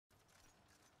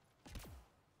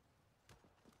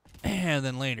And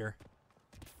then later.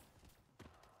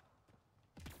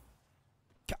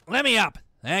 Let me up.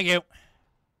 Thank you.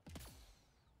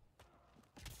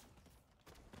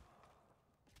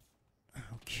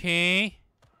 Okay.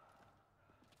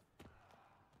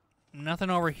 Nothing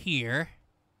over here.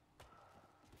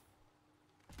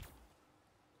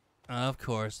 Of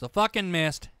course, the fucking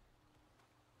mist.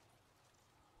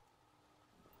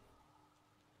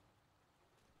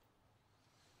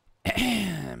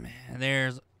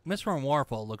 There's mist from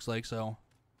Warfall, looks like, so.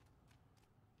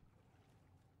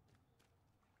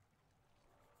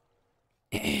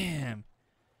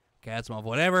 Chasm of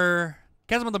whatever.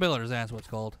 Chasm of the Builders, that's what it's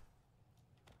called.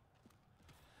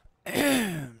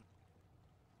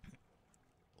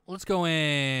 Let's go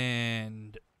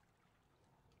and...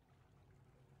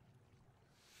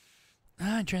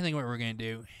 I'm trying to think what we're going to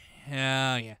do.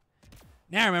 Yeah.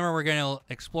 Now remember, we're going to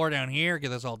explore down here, get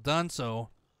this all done, so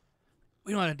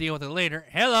we don't have to deal with it later.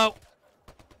 Hello!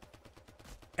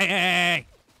 Hey!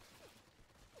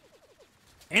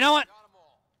 You know what?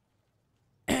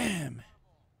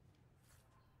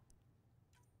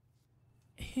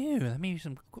 Ew, that may be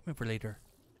some equipment for later.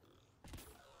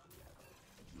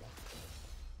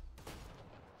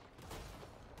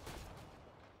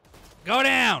 Go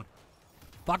down!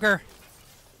 Fucker!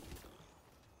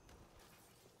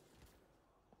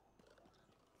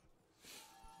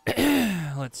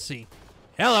 Let's see.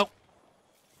 Hello!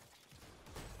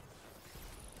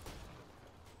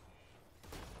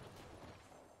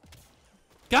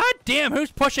 God damn,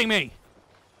 who's pushing me?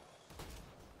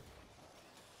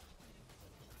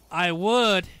 I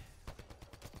would.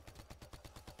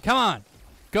 Come on.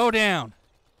 Go down.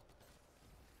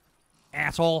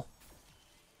 Asshole.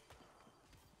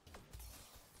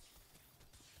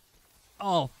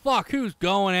 Oh, fuck. Who's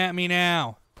going at me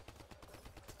now?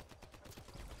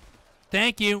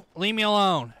 Thank you. Leave me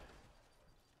alone.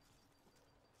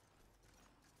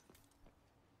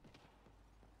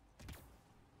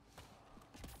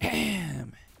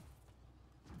 Damn.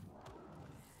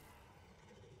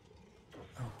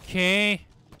 Okay.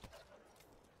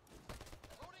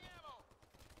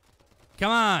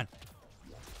 Come on.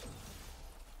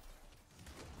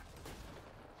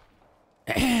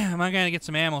 Am I gonna get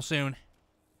some ammo soon?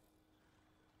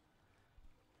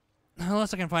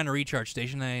 Unless I can find a recharge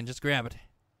station and just grab it.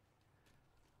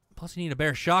 Plus, you need a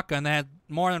bear shotgun that had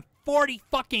more than 40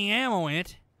 fucking ammo in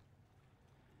it.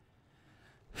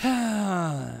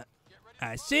 I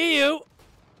see you.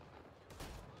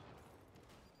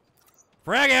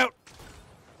 Frag out.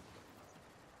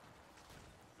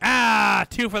 Ah,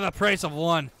 2 for the price of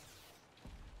 1.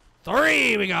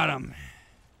 3, we got him.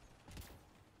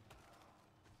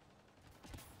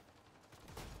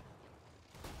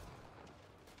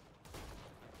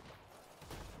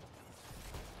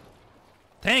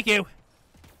 Thank you.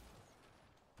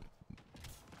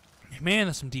 Man,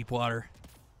 that's some deep water.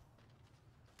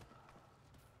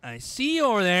 I see you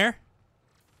over there.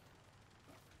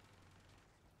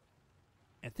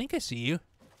 I think I see you.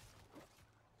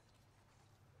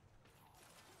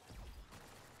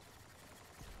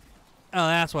 Oh,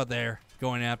 that's what they're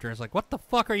going after. It's like, what the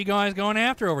fuck are you guys going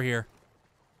after over here?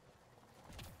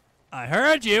 I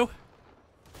heard you.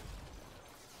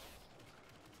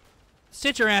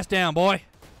 Sit your ass down, boy.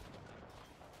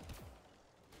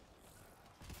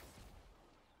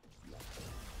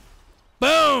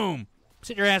 Boom!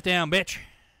 Sit your ass down, bitch.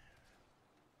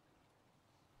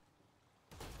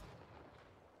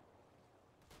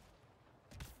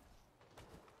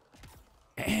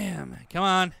 Damn. Come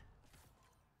on.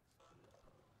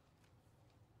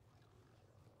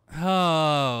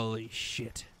 Holy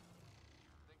shit.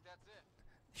 Think that's it.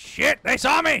 Shit, they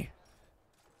saw me!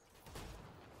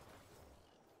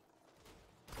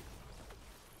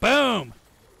 Boom!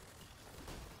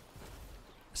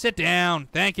 Sit down.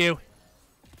 Thank you.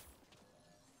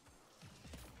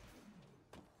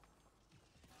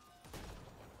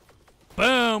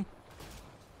 Boom!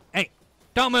 Hey,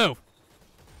 don't move!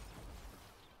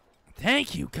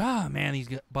 Thank you. God, man, these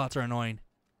bots are annoying.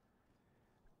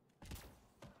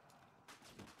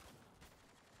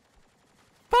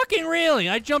 Fucking really?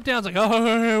 I jumped down, I was like,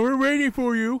 oh, we're waiting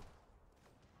for you.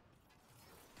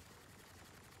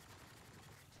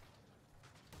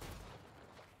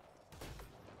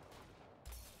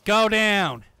 Go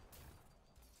down.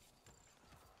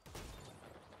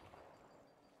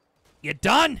 You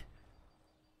done?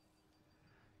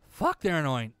 Fuck, they're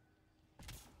annoying.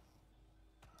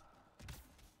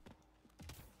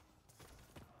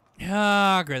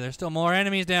 Ah, great. There's still more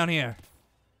enemies down here.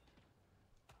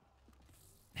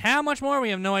 How much more?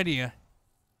 We have no idea.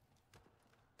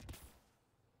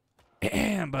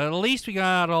 But at least we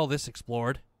got all this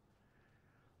explored.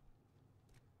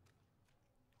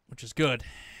 which is good.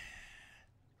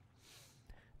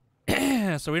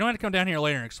 So we don't have to come down here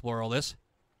later and explore all this.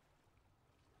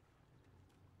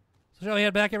 So shall we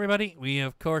head back, everybody? We,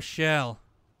 of course, shall.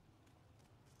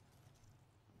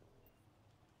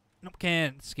 Nope,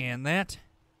 can't scan that.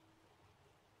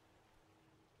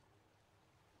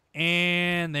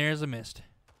 And there's a mist.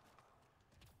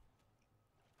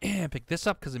 And pick this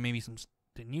up because it may be something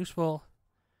useful.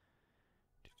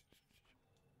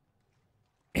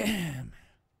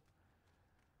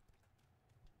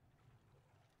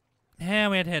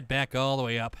 And we had to head back all the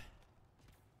way up.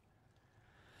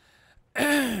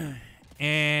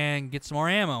 And get some more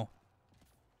ammo.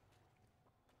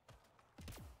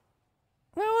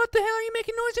 Well, what the hell are you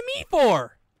making noise at me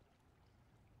for?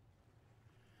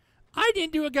 I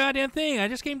didn't do a goddamn thing. I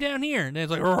just came down here. And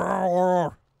it's like... Roar,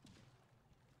 roar.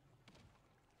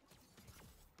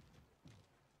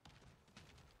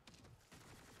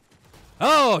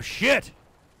 Oh, shit.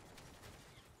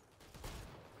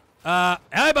 Hi,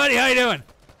 buddy. How you doing?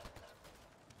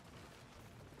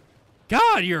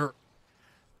 God, you're...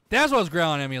 That's what was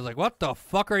growling at me. I was like, what the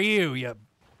fuck are you, you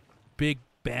big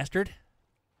bastard?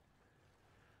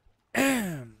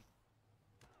 Alright,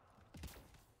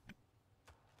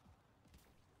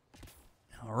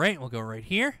 we'll go right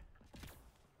here.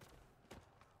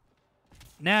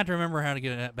 Now I have to remember how to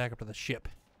get it back up to the ship.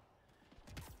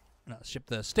 Not the ship,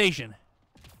 the station.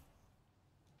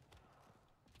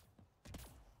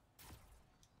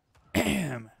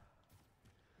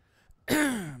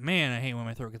 Man, I hate when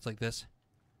my throat gets like this.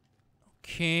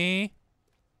 Okay.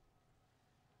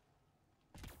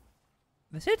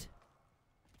 That's it?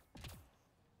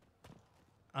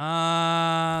 The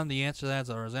answer to that is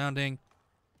a resounding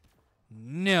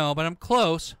no, but I'm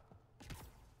close.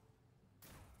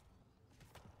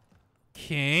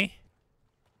 Okay.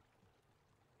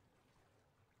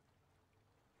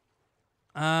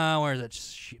 Where's that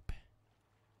ship?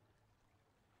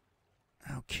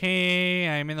 Okay,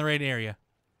 I'm in the right area.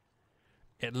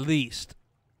 At least.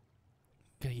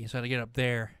 Okay, so I gotta get up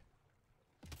there.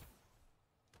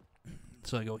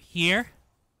 So I go here.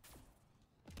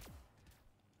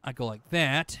 I go like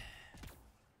that.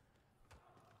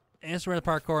 And that's where the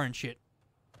parkour and shit.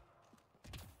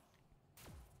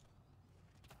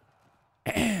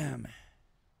 Ahem.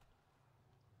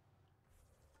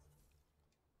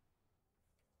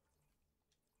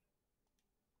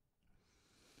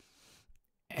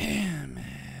 Ahem.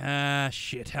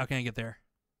 Shit. How can I get there?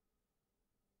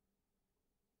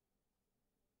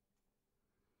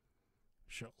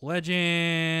 Show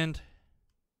legend.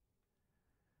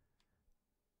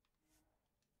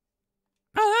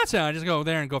 Oh, that's how I just go over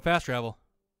there and go fast travel.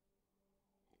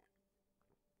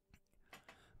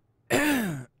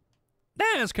 That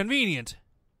is convenient.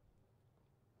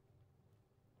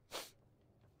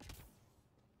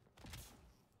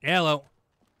 Hello.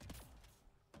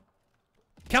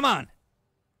 Come on.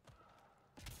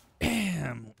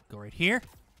 Go right here.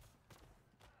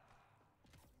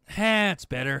 That's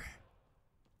better.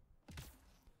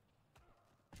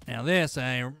 Now this,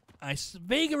 I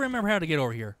vaguely remember how to get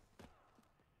over here.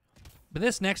 But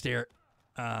this next area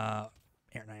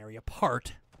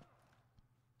part,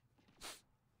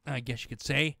 I guess you could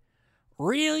say,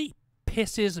 really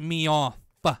pisses me off.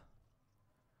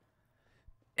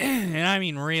 And I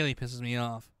mean really pisses me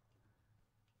off.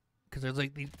 Because there's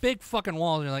like these big fucking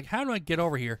walls, and you're like, how do I get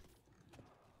over here?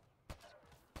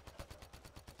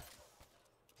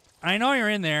 I know you're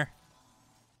in there.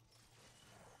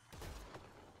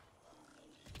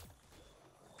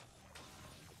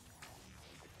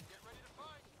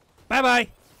 Bye-bye.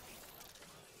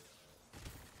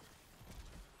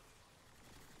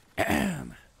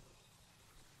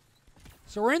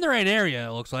 So we're in the right area,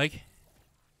 it looks like.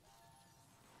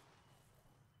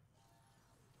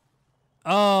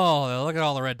 Oh, look at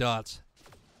all the red dots.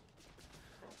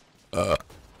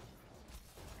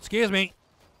 Excuse me.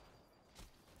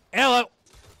 Hello.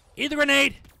 Eat the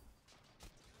grenade.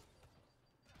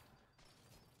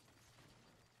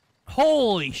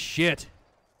 Holy shit.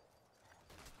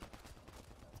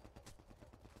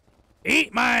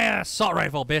 Eat my assault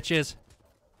rifle, bitches.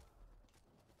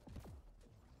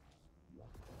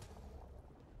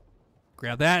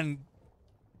 Grab that and...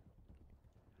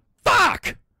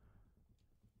 Fuck!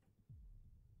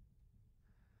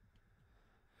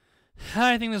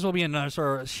 I think this will be another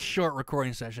sort of short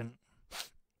recording session.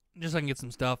 Just so I can get some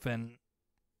stuff and...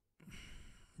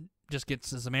 just get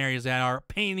to some areas that are a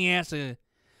pain in the ass to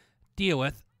deal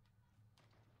with.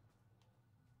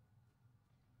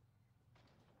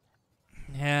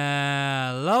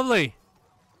 Yeah, lovely.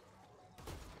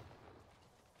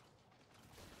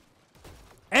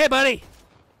 Hey, buddy.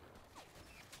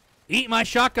 Eat my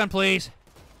shotgun, please.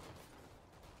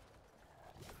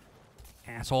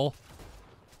 Asshole.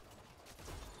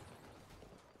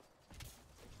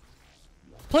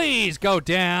 Please go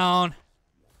down.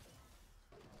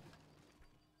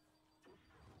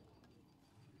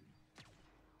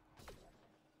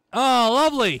 Oh,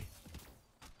 lovely.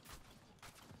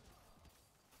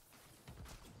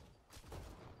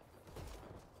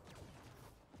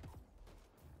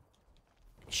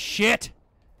 Shit.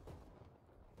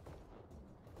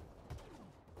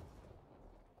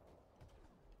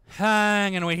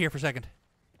 I'm gonna wait here for a second.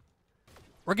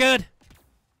 We're good.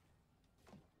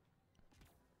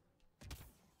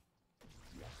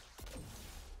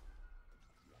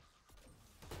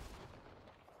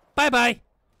 Bye-bye.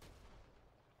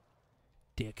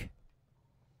 Dick.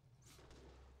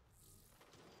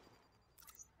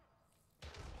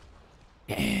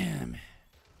 Damn.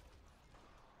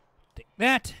 Take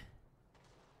that. Think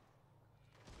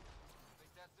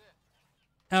that's it.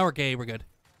 Oh, we're gay. We're good.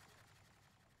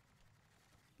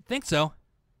 Think so.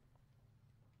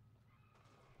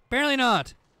 Apparently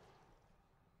not.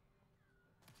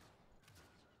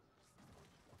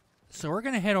 So we're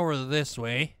gonna head over this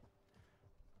way.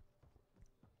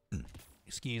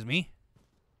 Excuse me.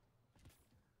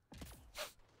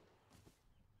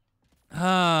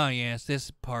 Ah, yes, this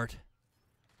part.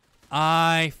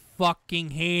 I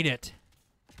fucking hate it.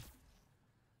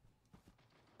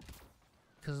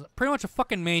 Because pretty much a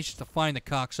fucking maze just to find the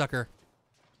cocksucker.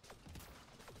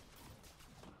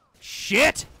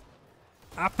 Shit!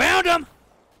 I found him!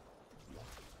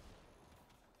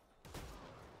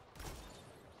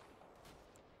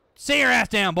 Sit your ass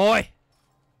down, boy!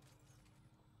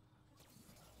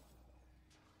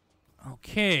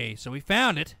 Okay, so we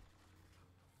found it.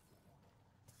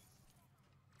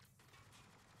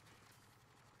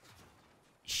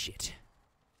 Shit.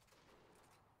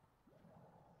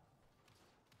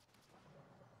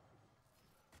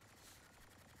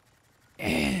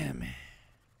 Damn.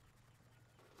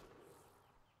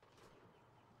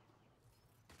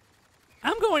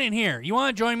 I'm going in here. You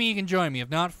want to join me, you can join me. If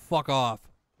not, fuck off.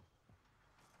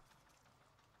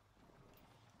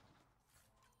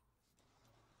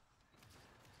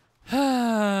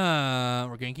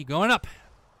 We're gonna keep going up.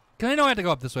 Cause I know I have to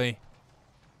go up this way.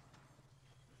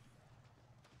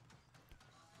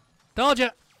 Told ya.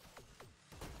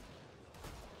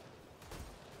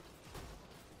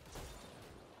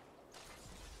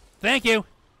 Thank you.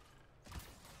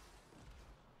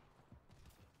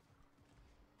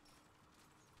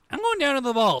 I'm going down to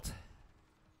the vault.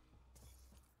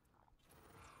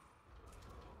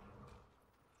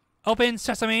 Open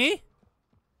sesame.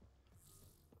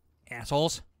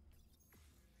 Assholes.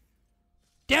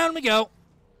 Down we go.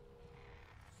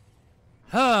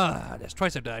 Ah, that's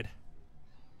twice I've died.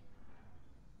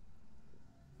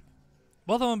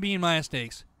 Both of them being my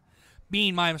mistakes.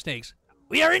 Being my mistakes.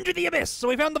 We are into the abyss, so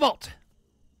we found the vault.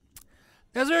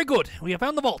 That's very good. We have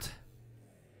found the vault.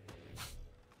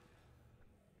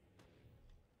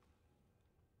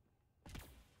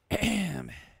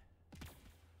 Ahem.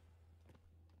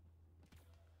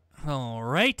 All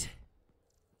right.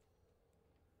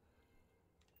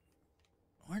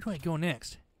 Where do I go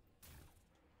next?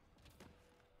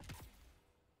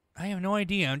 I have no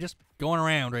idea. I'm just going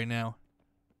around right now.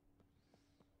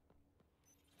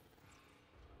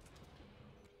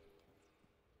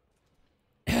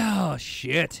 Oh,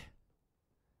 shit.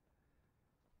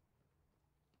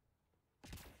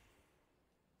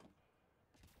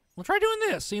 We'll try doing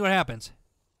this, see what happens.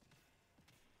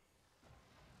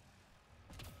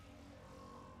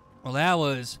 Well, that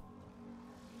was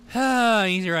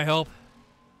easier, I hope.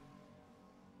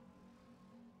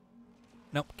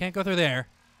 Nope, can't go through there.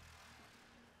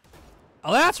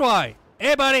 Oh, that's why.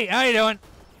 Hey, buddy, how you doing?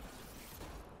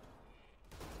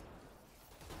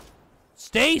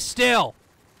 Stay still.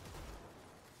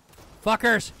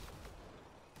 Fuckers.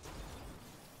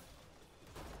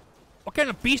 What kind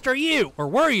of beast are you? Or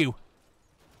were you?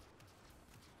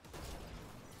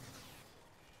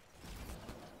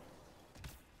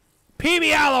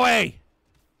 PB Alloway!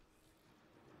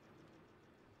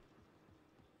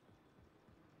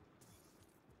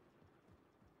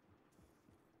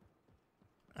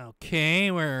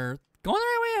 Okay, we're going the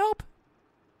right way, I hope.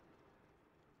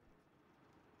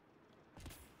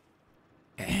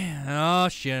 Oh,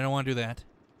 shit, I don't want to do that.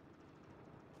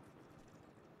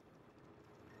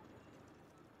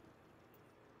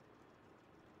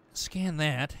 Scan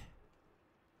that.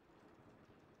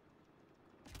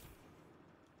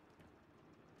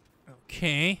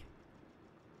 Okay.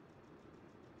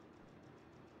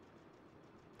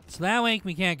 So that way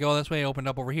we can't go. This way opened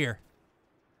up over here.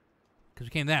 Because we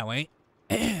came that way.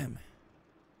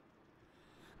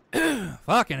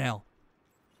 Fucking hell.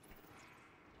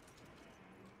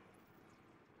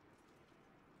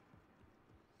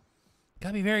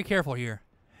 Gotta be very careful here.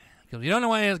 Because you don't know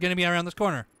when it's going to be around this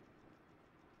corner.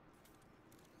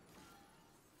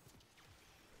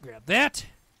 Grab that.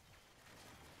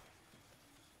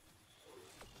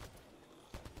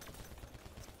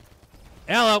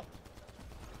 Hello.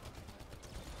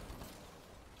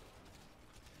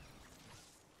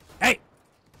 Hey.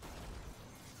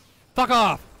 Fuck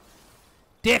off.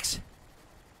 Dicks.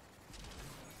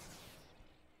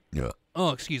 Yeah.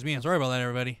 Oh, excuse me. I'm sorry about that,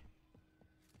 everybody.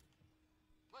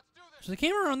 Let's do this. So they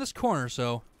came around this corner,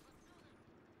 so...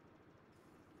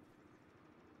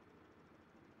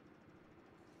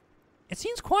 It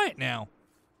seems quiet now.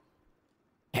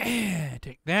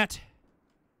 Take that.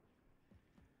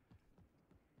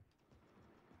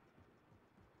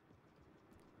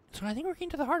 So I think we're getting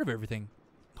to the heart of everything.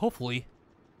 Hopefully.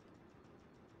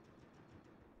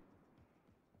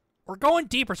 We're going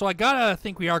deeper, so I gotta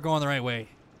think we are going the right way.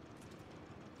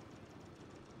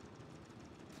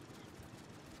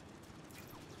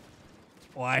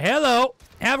 Why, hello.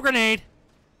 Have a grenade.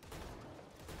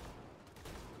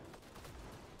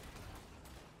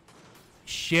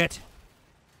 Shit.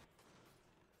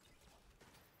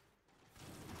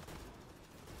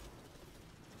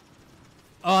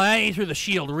 Oh, that ate through the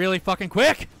shield really fucking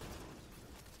quick.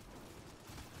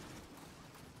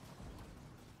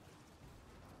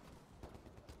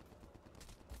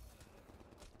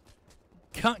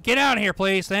 Get out of here,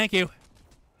 please. Thank you.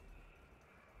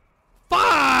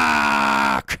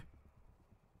 Fuck!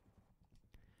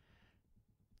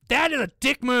 That is a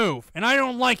dick move, and I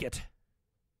don't like it.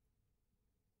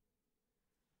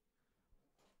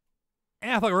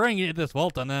 Yeah, fuck, we're gonna get this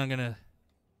vault done, then I'm gonna...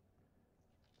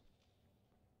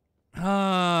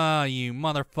 Ah, you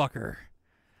motherfucker.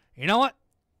 You know what?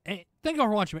 Hey, thank you all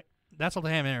for watching. That's all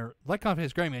I have here. Like, comment,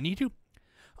 subscribe me on YouTube.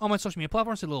 All my social media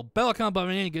platforms, hit a little bell icon button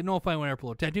and get notified when I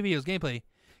upload tattoo videos, gameplay,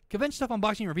 convention stuff,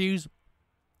 unboxing, reviews,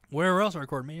 wherever else I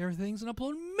record major things and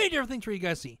upload major things for you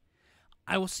guys to see.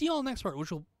 I will see you all next part,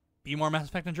 which will be more Mass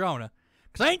Effect Andromeda.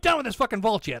 Because I ain't done with this fucking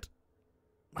vault yet.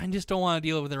 I just don't want to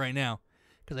deal with it right now.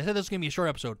 Because I said this was going to be a short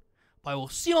episode. But I will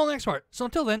see you all next part. So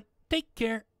until then, take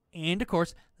care. And of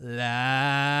course,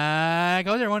 like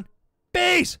always, everyone,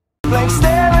 peace! Blank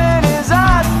stare in his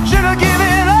eyes, should've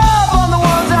given up on the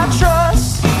ones I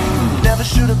trust.